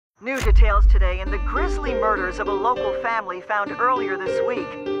New details today in the grisly murders of a local family found earlier this week.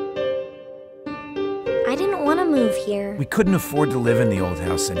 I didn't want to move here. We couldn't afford to live in the old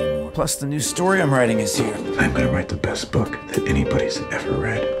house anymore. Plus, the new story I'm writing is here. I'm gonna write the best book that anybody's ever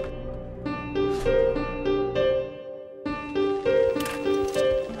read.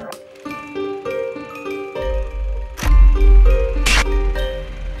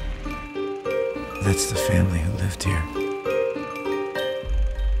 That's the family who lived here.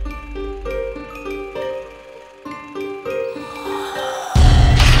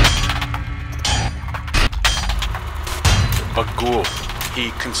 A ghoul.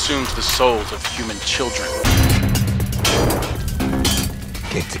 He consumes the souls of human children.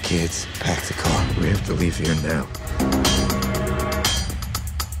 Get the kids, pack the car. We have to leave here now.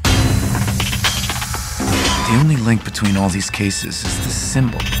 The only link between all these cases is this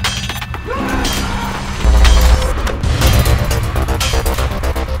symbol.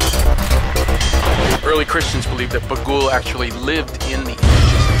 Early Christians believed that Bagul actually lived in the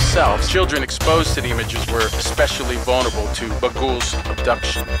images themselves. Children exposed to the images were especially vulnerable to Bagul's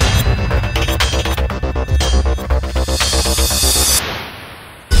abduction.